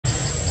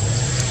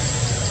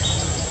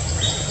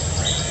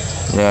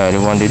Yeah,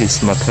 the one that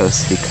is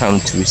Marcus, he come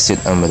to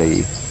visit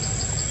Amari.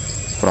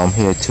 From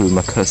here to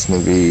Marcus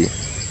maybe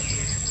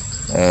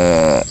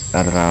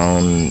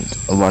around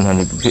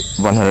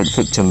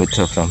 150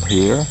 meters from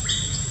here.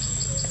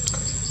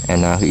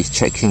 And now he's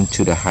checking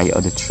to the height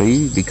of the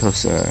tree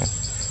because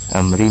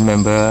Amari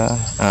member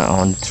are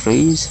on the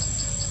trees.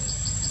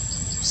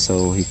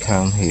 So he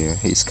come here,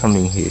 he's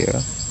coming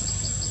here.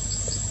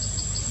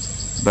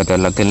 But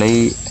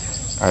luckily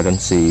I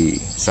don't see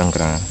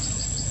Sangra.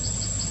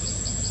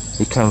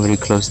 He come very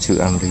close to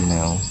Amari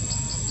now.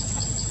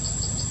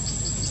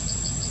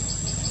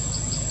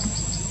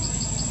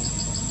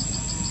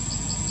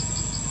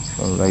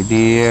 Right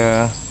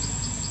there.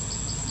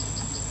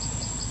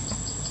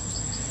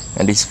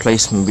 And this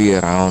place may be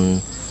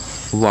around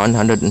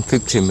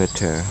 150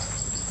 meters.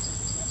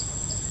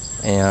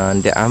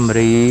 And the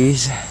Amari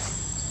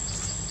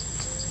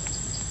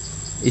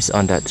is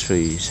on that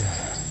trees.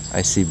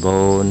 I see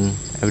Bone,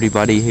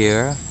 everybody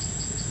here,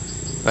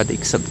 but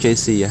except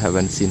JC, I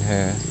haven't seen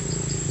her.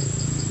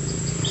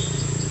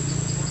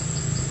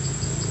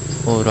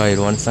 Alright,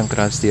 one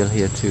Sankara still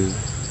here too.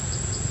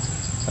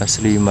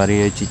 Asli,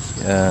 Maria,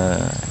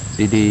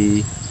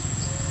 Didi,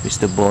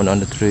 Mr. Bone on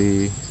the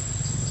tree,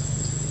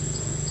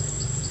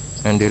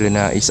 and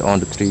Delina is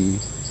on the tree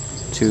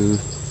too.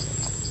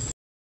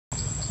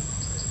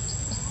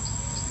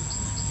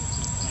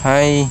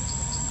 Hi.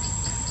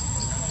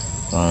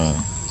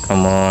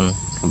 Come on,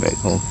 come back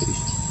home please.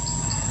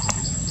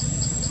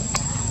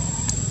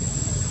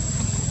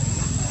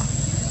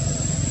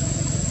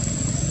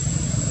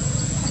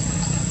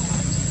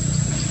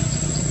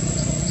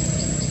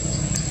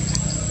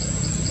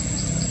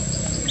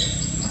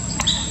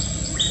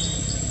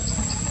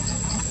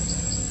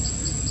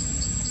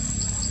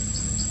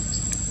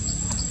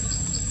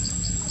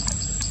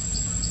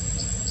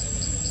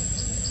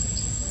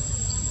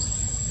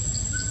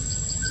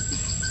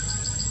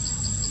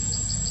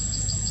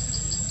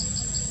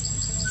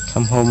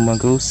 Come home,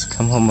 Marcus.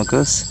 Come home,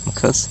 Marcus.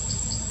 Marcus.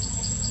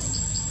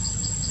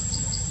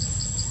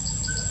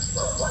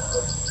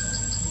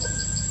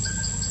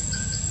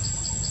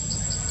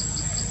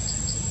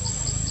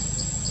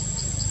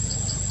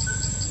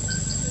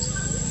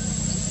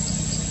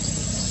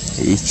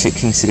 He is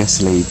checking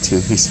seriously to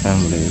his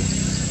family.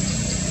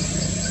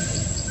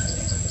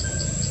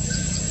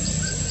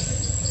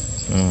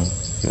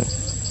 Good.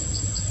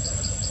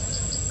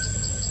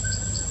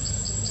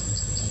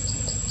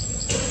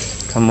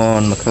 Come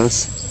on,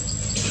 Marcus.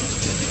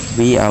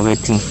 We are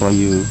waiting for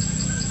you.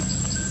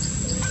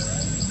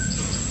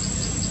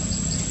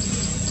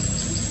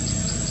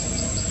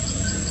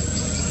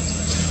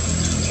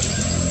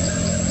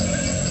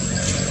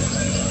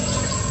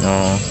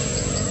 No.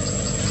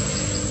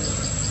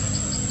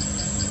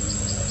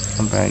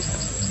 Come back.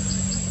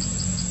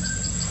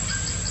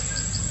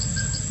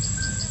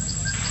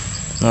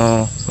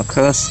 No,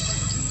 Marcus.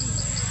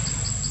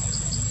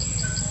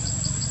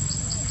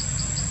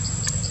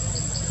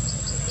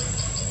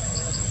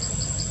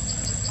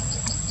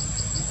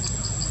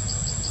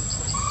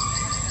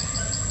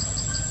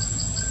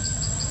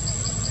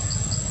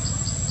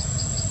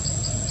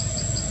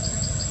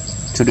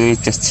 Today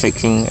just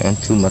checking,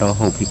 and tomorrow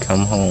hope he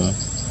come home.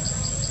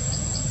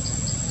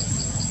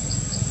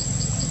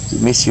 We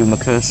miss you,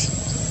 Marcus,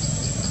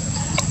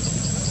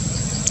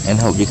 and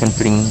hope you can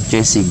bring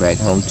JC back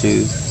home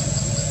too.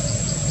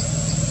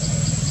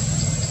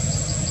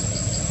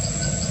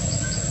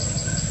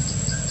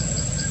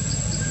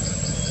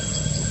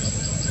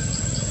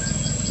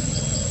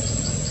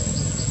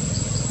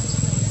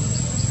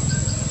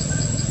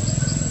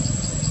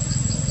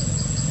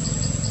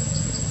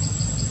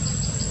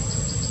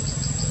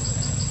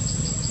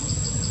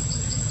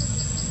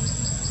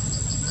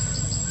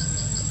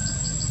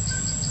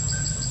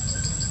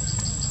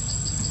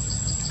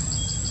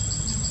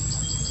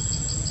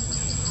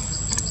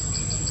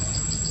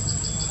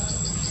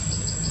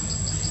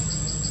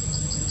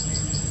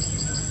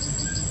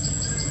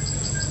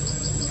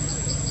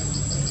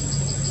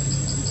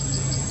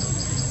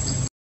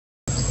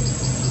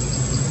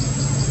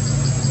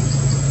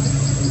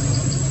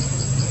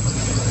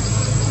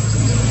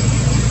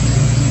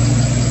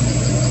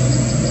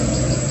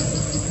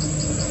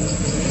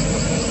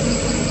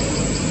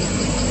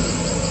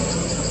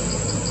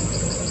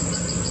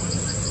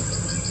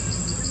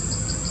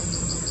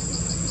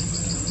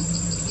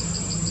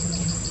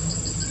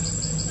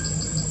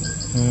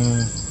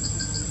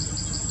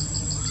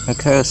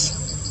 Because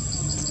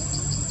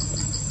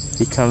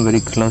we come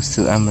very close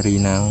to Amari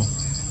now.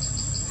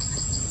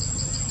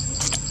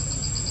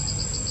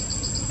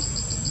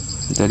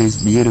 There is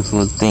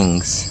beautiful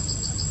things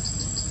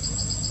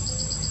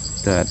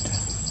that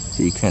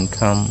he can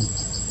come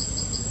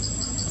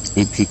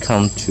if he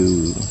come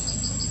to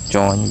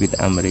join with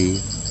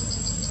Amari.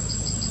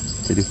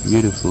 That is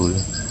beautiful,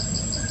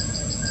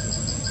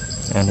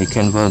 and he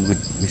can work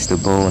with Mr.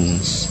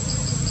 Bones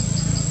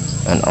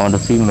and all the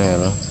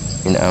female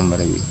in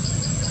Amari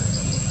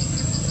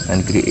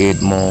and create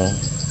more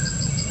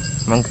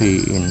monkey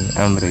in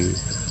Amari.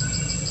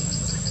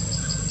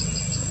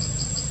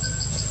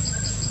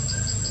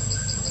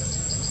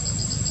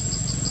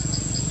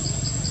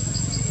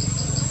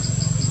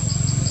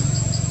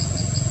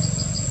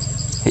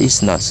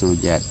 he's not sure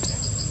yet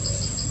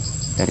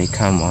that he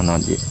come or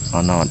not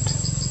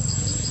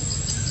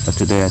but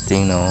today I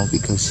think no,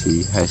 because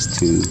he has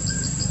to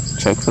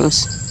check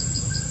first.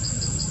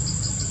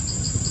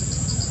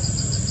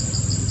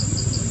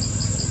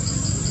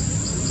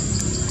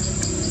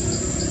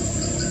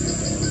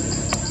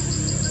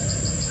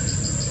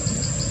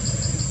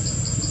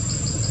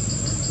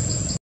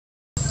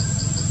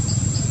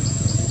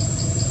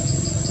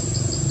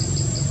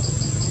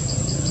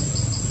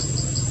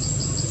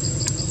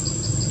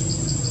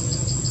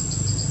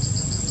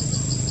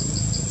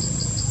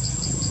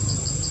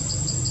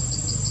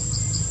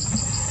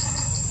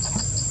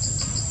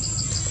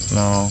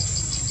 No,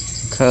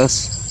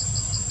 because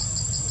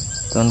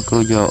don't go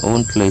your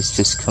own place,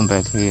 just come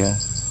back here.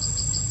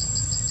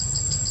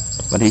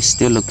 But he's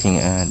still looking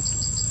at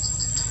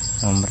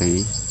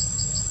Amari.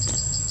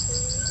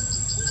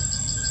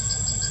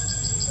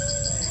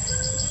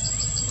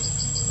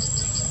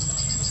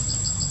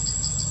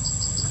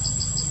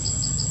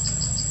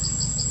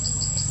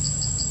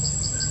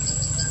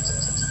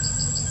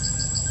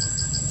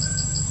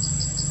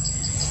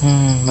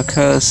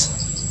 Because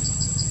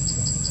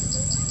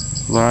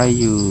why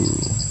you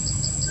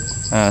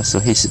are so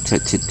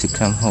hesitated to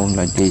come home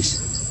like this?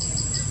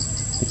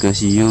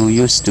 Because you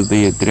used to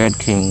be a great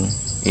king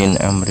in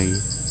Amari.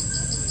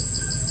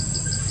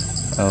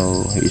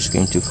 Oh, he's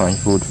going to find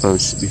food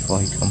first before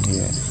he come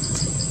here.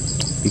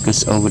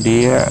 Because over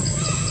there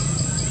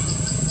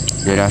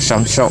are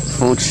some shop,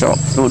 fruit shop,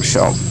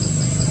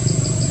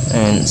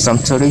 and some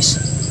tourists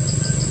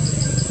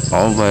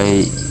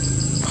always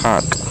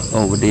park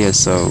over there,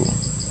 so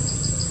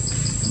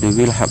they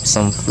will have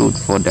some fruit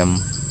for them,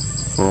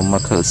 for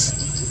Marcus.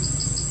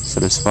 So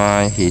that's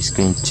why he's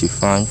going to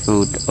find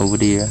food over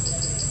there.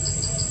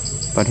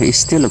 But he's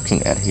still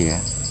looking at here.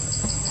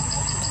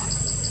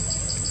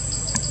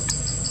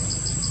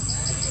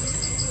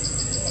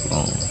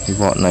 Oh, he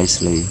walked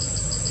nicely.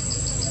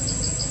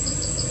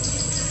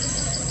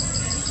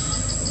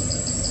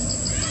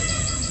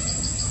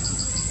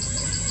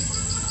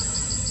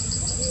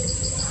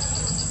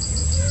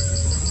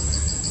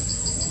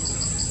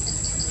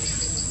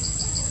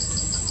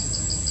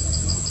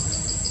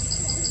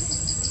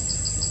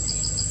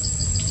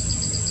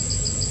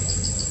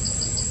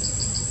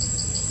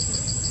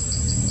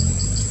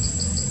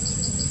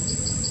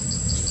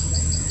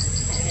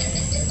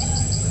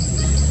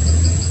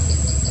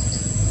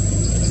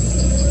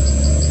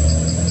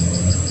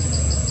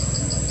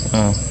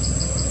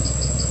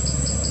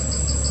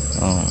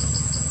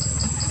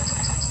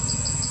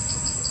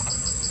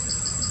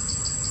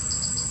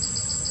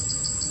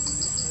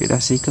 Kita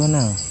siko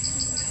nào.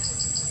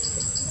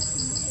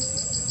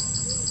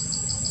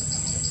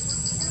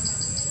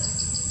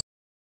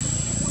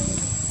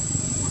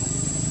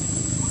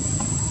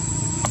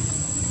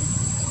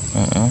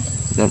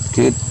 That's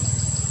good.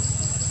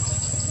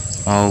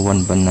 Oh,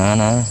 one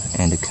banana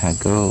and a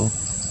cargo.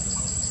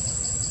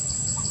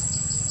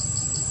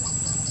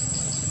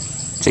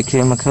 Take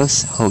care,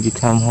 Marcus. Hope you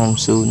come home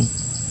soon.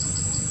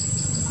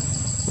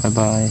 Bye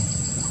bye.